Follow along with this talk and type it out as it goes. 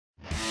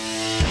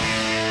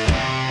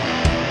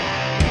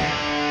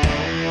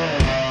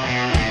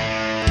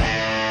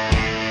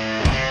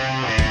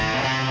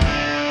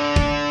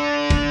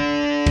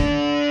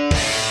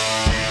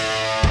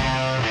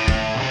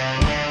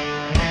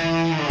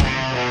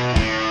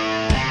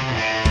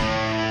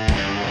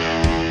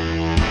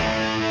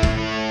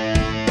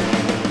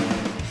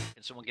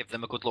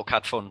them a good look,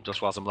 had fun,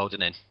 just whilst I'm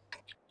loading in.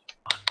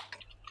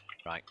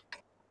 Right.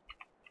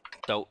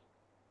 So,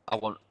 I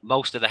want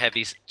most of the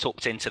heavies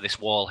tucked into this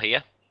wall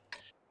here.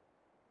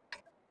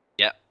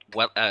 Yeah,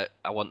 well,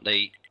 I want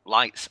the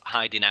lights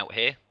hiding out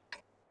here.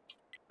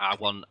 I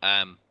want,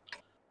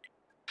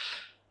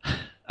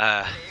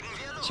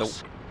 so,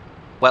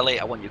 Welly,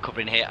 I want you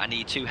covering here. I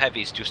need 2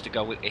 heavies just to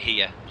go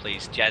here,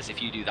 please. Jez,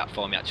 if you do that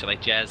for me, actually.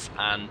 Jez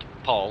and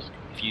Paul,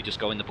 if you just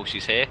go in the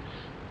bushes here.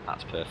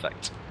 That's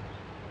perfect.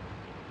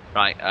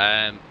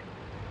 Right,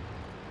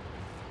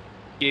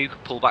 you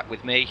pull back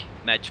with me.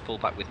 Medj, pull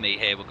back with me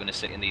here. We're going to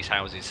sit in these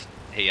houses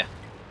here.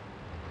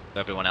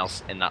 Everyone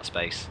else in that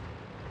space.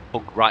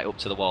 Hug right up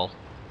to the wall.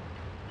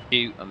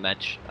 You and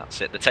Medj,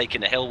 that's it. They're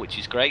taking the hill, which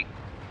is great.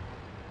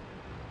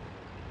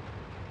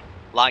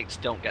 Lights,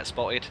 don't get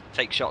spotted.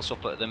 Take shots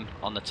up at them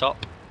on the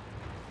top.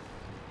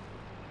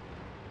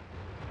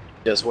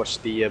 Just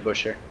watch the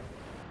bush here.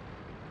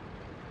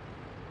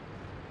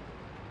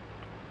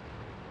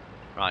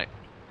 Right.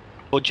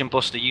 Budge and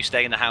Buster, you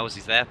stay in the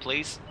houses there,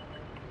 please.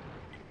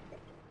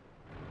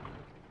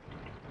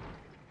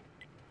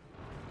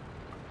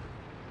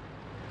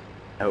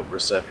 I hope we're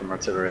safe from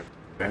artillery.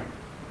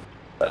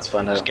 That's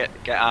fine now. Just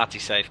get Artie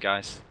safe,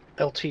 guys.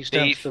 LT's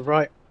down to the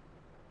right.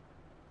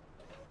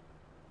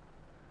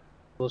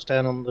 Was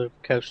down on the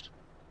coast.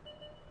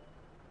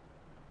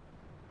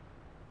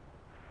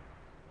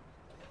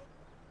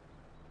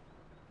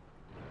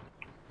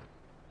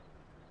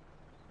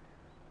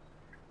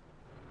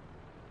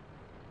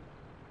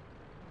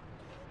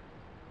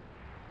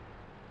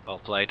 Well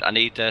played. I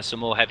need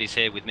some more heavies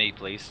here with me,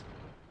 please.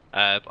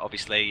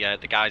 Obviously,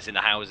 the guys in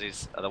the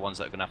houses are the ones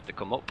that are going to have to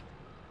come up.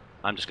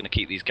 I'm just going to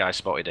keep these guys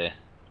spotted here.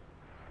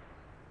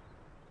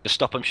 Just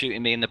stop them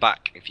shooting me in the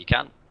back if you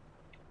can.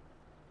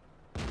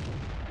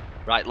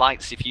 Right,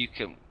 lights, if you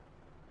can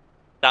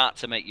start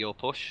to make your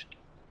push.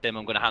 Tim,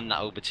 I'm going to hand that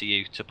over to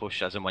you to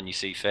push as and when you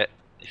see fit.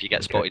 If you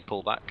get spotted,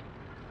 pull back.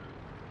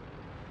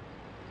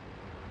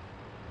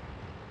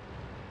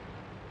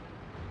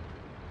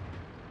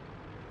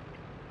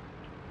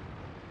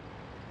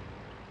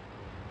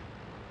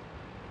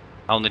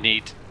 I only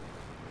need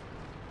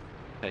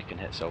taking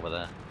hits over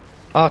there.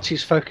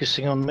 Artie's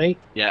focusing on me.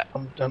 Yeah.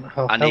 Don't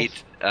have I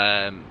health.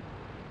 need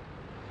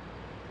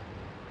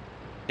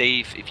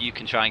Steve, if you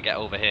can try and get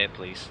over here,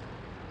 please.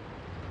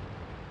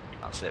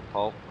 That's it,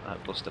 Paul.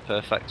 Buster,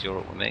 perfect. You're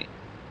up with me.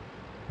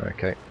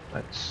 Okay,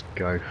 let's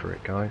go for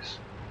it, guys.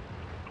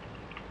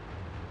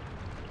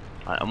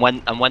 Right,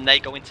 and when they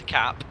go into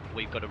cap,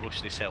 we've got to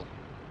rush this hill,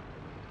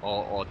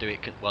 or do it.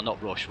 Well,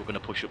 not rush. We're going to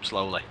push up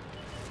slowly.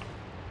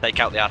 Take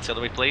out the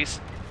artillery, please.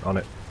 On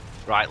it.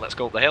 Right, let's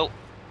go up the hill.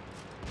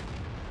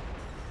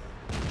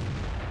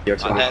 They're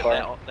they're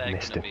going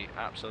to be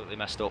absolutely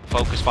messed up.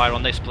 Focus fire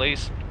on this,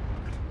 please.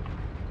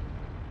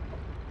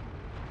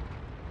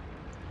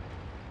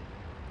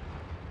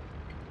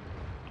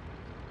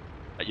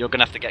 You're going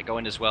to have to get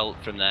going as well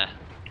from there.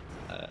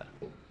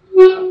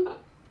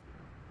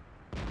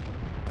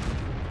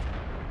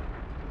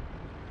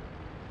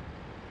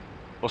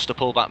 Buster,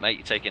 pull back, mate.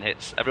 You're taking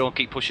hits. Everyone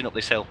keep pushing up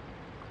this hill.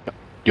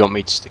 You want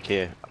me to stick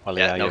here? Well,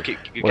 yeah, no,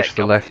 watch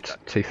the left,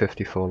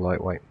 T-54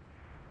 lightweight.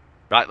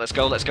 Right, let's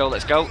go, let's go,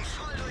 let's go.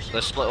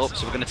 Let's split up,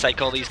 so we're going to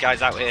take all these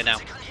guys out here now.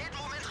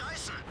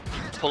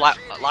 Pull out,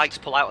 lights,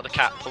 pull out of the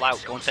cap, pull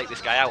out, go and take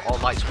this guy out, all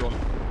lights run.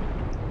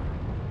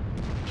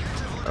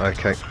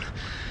 Okay.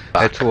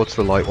 Head towards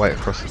the lightweight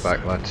across the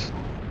back, lads.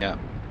 Yeah.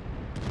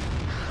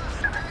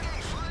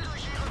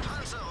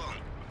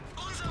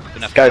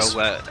 Gonna have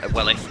to go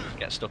Welly,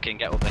 get stuck in,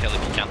 get up the hill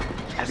if you can.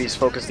 Heavies,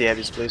 focus the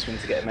heavies, please. We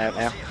need to get him out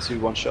now. 2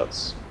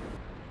 one-shots.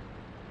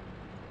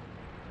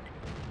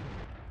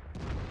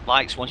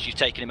 Lights, once you've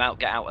taken him out,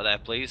 get out of there,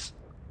 please.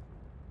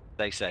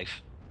 Stay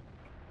safe.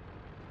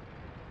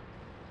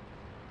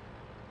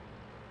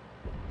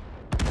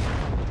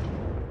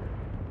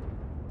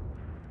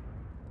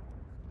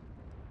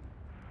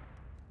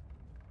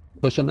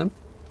 Push on them?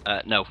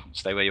 No,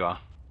 stay where you are.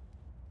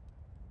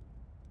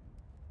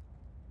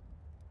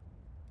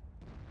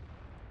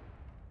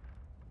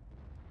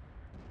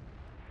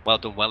 Well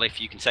done, Well.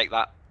 If you can take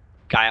that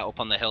guy out up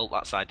on the hill,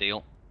 that's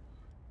ideal.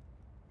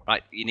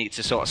 Right, you need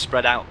to sort of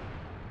spread out.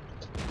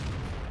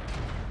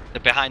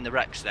 They're behind the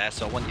wrecks there,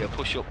 so I want you to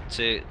push up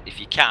to, if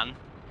you can.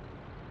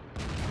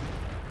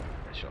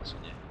 Get shots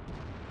on you.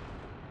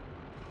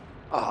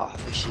 Oh,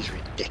 this is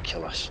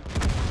ridiculous.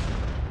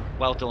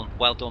 Well done,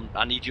 well done.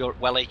 I need your,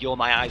 Welly, you're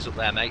my eyes up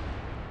there, mate.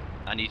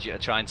 I need you to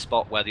try and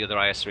spot where the other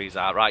IS-3s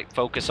are. Right,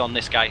 focus on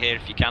this guy here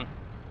if you can.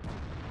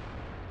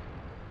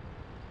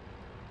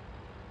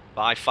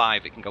 By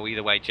 5, it can go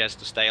either way. Jez,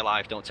 to stay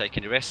alive, don't take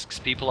any risks.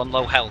 People on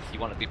low health, you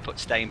want to be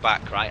staying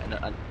back, right?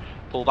 And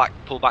pull back,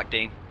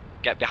 Dean.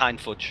 Get behind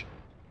Fudge.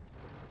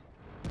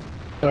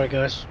 Sorry,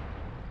 guys.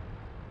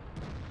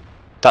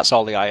 That's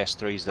all the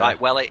IS-3s there. Right,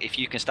 well, if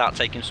you can start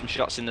taking some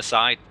shots in the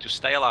side, just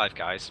stay alive,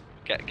 guys.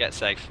 Get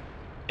safe.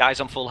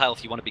 Guys on full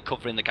health, you want to be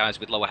covering the guys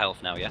with lower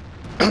health now, yeah?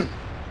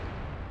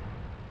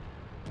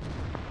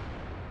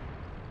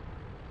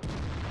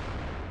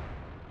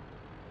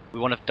 We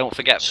want to. Don't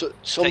forget. So,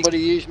 somebody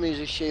use me as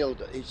a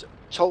shield. It's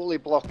totally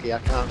blocky. I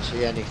can't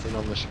see anything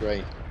on the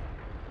screen.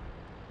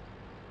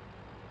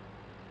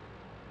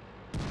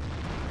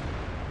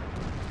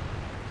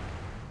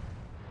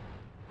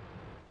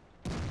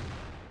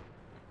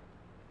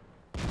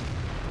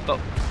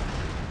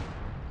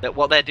 But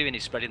what they're doing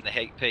is spreading the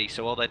HP,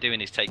 so all they're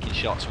doing is taking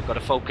shots. We've got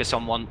to focus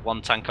on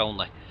one tank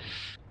only.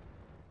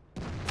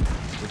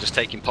 We're just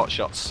taking pot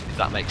shots, if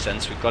that makes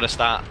sense. We've got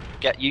to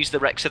use the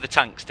wrecks of the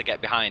tanks to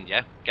get behind,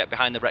 yeah? Get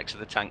behind the wrecks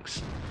of the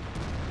tanks.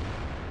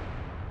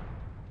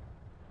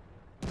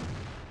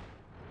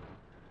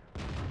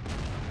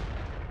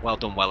 Well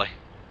done, Welly.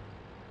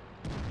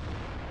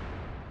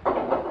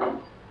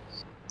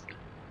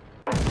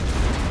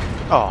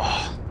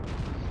 Oh.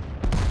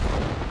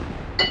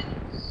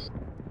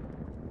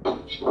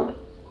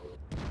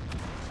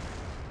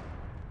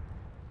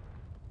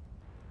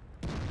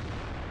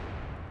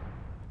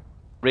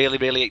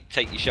 Really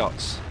take your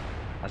shots.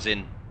 As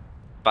in,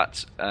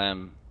 but I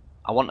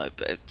want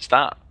to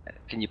start.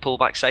 Can you pull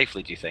back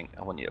safely, do you think?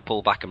 I want you to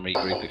pull back and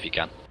regroup if you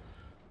can.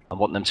 I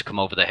want them to come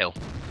over the hill.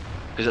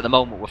 Because at the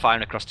moment we're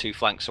firing across two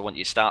flanks, so I want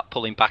you to start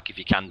pulling back if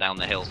you can down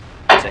the hill.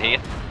 To here.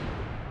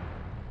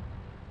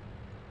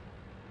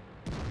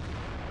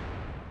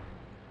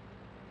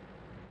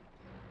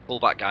 Pull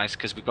back, guys,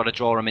 because we've got to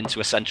draw them into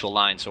a central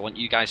line. So I want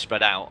you guys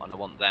spread out and I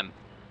want them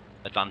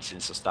advancing,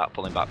 so start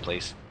pulling back,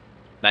 please.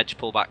 Medj,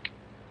 pull back.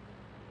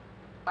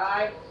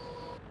 Bye.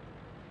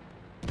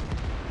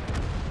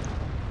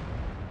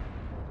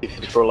 If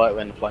you throw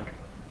lightly in the flank.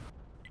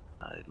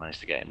 I managed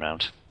to get him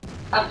round.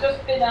 I've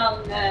just been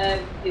on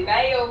the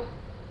mail.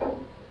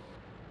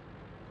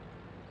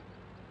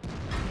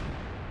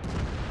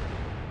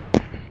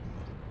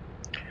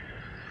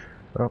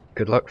 Well,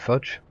 good luck,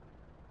 Fudge.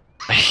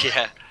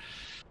 Yeah.